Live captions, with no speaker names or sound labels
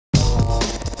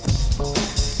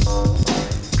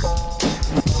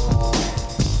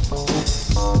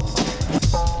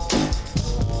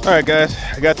Alright guys,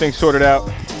 I got things sorted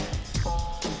out.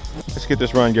 Let's get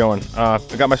this run going. I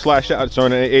got my slash out, it's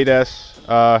on an 8S.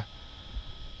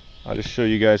 I'll just show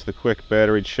you guys the quick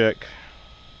battery check.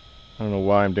 I don't know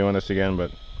why I'm doing this again,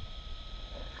 but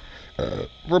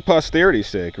for posterity's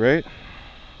sake, right?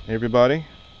 Everybody?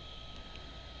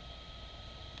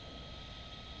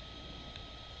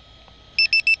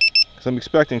 Because I'm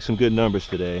expecting some good numbers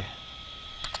today.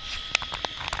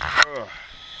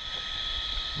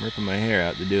 I'm ripping my hair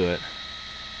out to do it.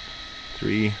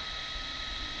 3,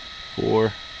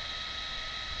 4,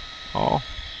 all.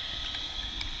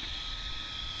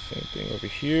 Same thing over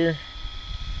here.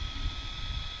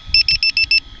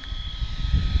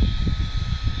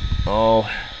 All.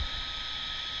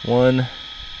 1,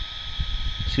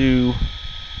 2,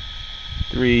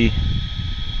 3,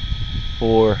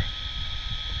 4,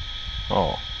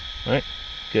 all. Right?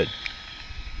 Good.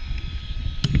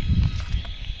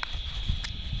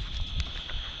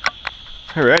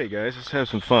 Alrighty guys, let's have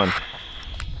some fun.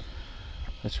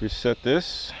 Let's reset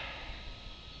this.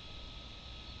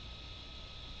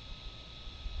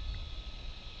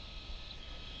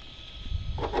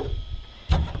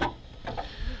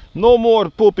 No more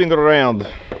pooping around.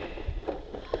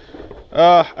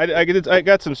 I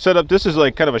got some setup. This is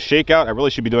like kind of a shakeout. I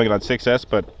really should be doing it on 6S,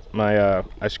 but my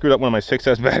I screwed up one of my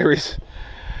 6S batteries.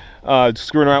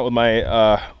 Screwing around with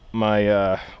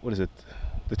my what is it?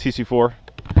 The TC4.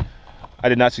 I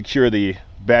did not secure the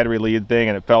battery lead thing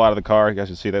and it fell out of the car. You guys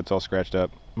can see that's all scratched up.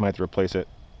 Might have to replace it.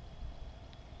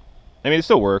 I mean, it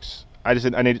still works. I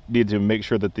need to make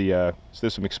sure that so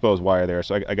there's some exposed wire there.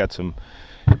 So I got some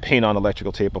paint on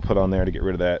electrical tape I'll put on there to get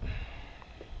rid of that.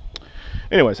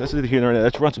 Anyways, that's it here.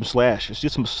 Let's run some slash. Let's do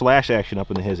some slash action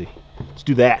up in the hizzy. Let's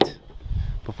do that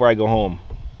before I go home.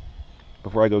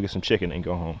 Before I go get some chicken and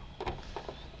go home.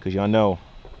 Because y'all know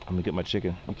I'm gonna get my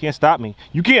chicken. You can't stop me.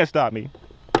 You can't stop me.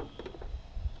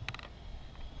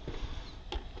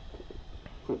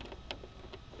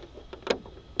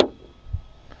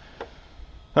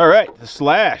 Alright, the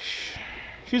Slash.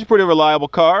 She's a pretty reliable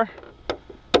car.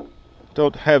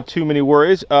 Don't have too many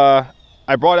worries. I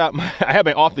brought out I have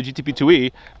my off the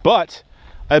GTP2E, but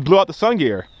I blew out the sun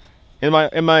gear in my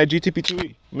GTP2E. I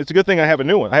mean, it's a good thing I have a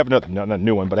new one. I have another, not a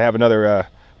new one, but I have another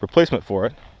replacement for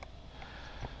it.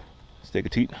 Let's take a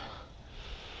teat.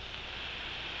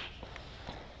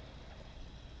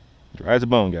 Dry as a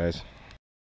bone, guys.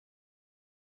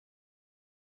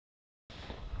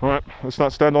 Alright, let's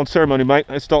not stand on ceremony, mate.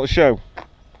 Let's start the show.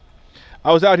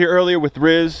 I was out here earlier with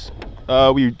Riz.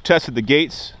 We tested the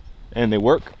gates and they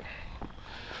work.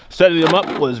 Setting them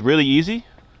up was really easy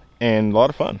and a lot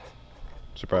of fun.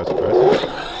 Surprise, surprise.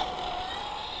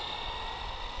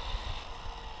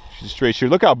 She's a straight shooter.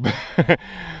 Look how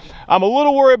I'm a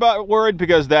little worried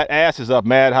because that ass is up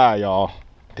mad high, y'all.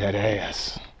 That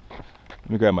ass. Let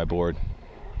me grab my board.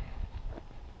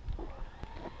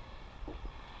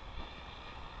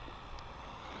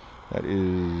 That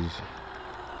is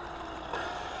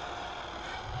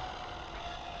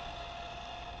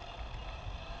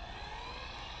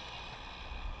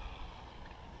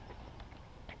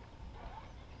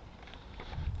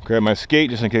grab my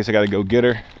skate just in case I gotta go get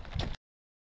her.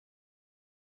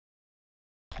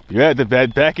 Yeah, the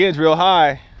back end's real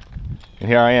high. And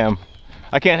here I am.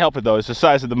 I can't help it though. It's the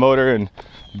size of the motor and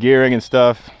gearing and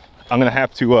stuff. I'm gonna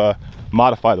have to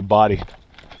modify the body.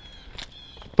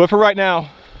 But for right now,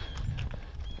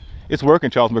 it's working,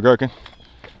 Charles McGurkin,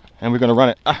 and we're gonna run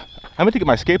it. I'm gonna take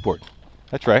my skateboard.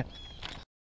 That's right.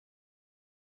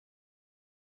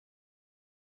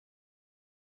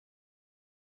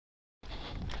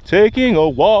 Taking a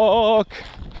walk,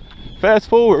 fast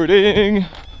forwarding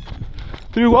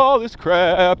through all this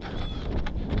crap.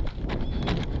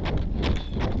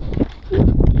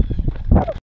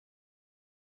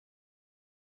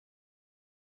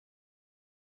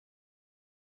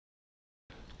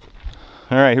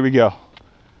 All right, here we go.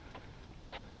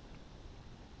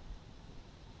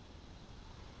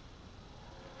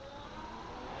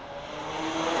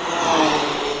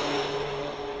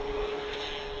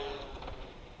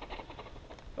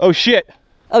 Oh shit.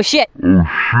 Oh shit. Oh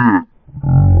shit.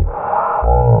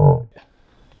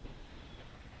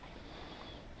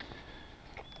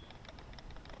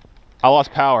 I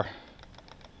lost power.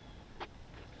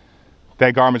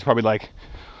 That garment's probably like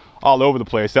all over the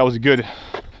place. That was a good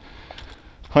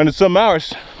 100-some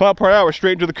miles per hour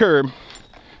straight into the curb.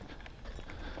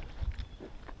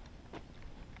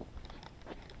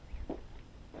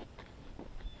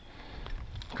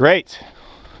 Great.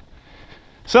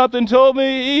 Something told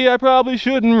me I probably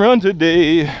shouldn't run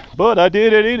today, but I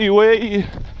did it anyway.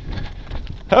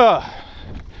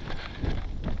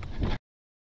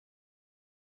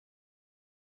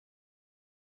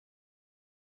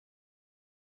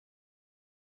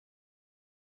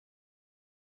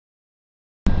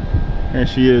 There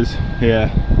she is.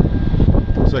 Yeah.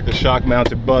 Looks like the shock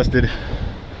mounts are busted.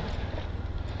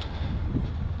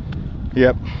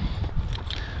 Yep.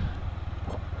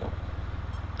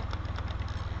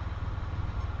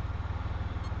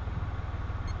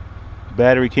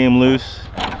 Battery came loose.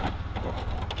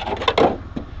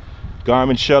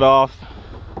 Garmin shut off.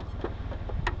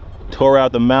 Tore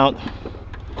out the mount.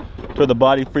 Tore the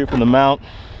body free from the mount.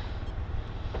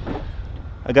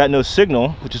 I got no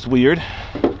signal, which is weird.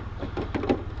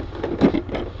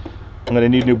 I'm gonna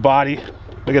need a new body.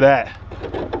 Look at that.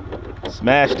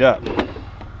 Smashed up.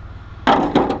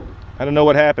 I don't know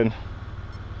what happened.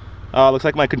 Looks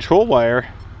like my control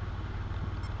wire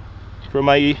for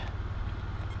my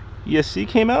ESC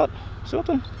came out.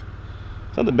 Something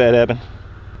bad happened.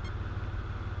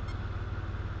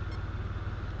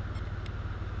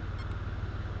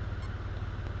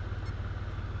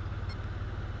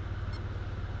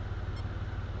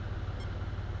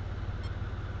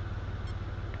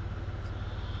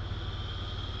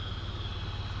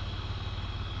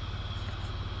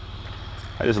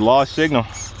 I just lost signal.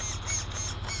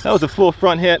 That was a full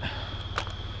front hit.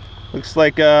 Looks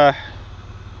like I'm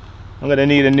gonna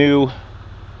need a new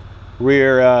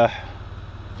rear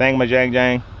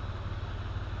thang-ma-jang-jang.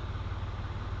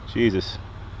 Jesus.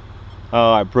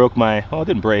 Oh, I broke my, oh, it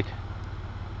didn't break.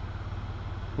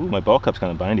 Ooh, my ball cup's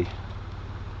kind of bindy.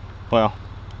 Well,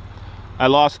 I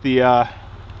lost the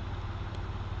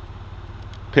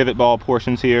pivot ball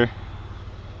portions here.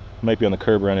 Might be on the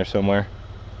curb around there somewhere.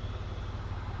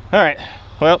 All right,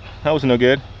 well, that was no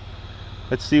good.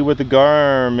 Let's see what the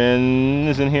Garmin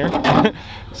is in here.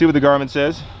 See what the Garmin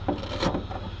says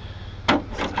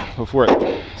before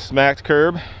it smacked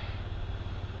curb.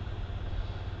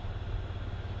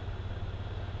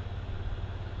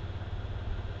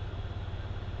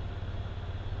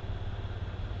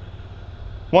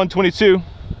 $122.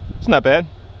 It's not bad.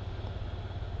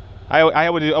 I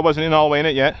wasn't in all the way in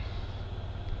it yet.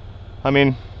 I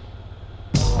mean,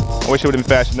 I wish I would have been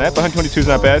faster than that, but 122 is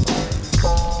not bad.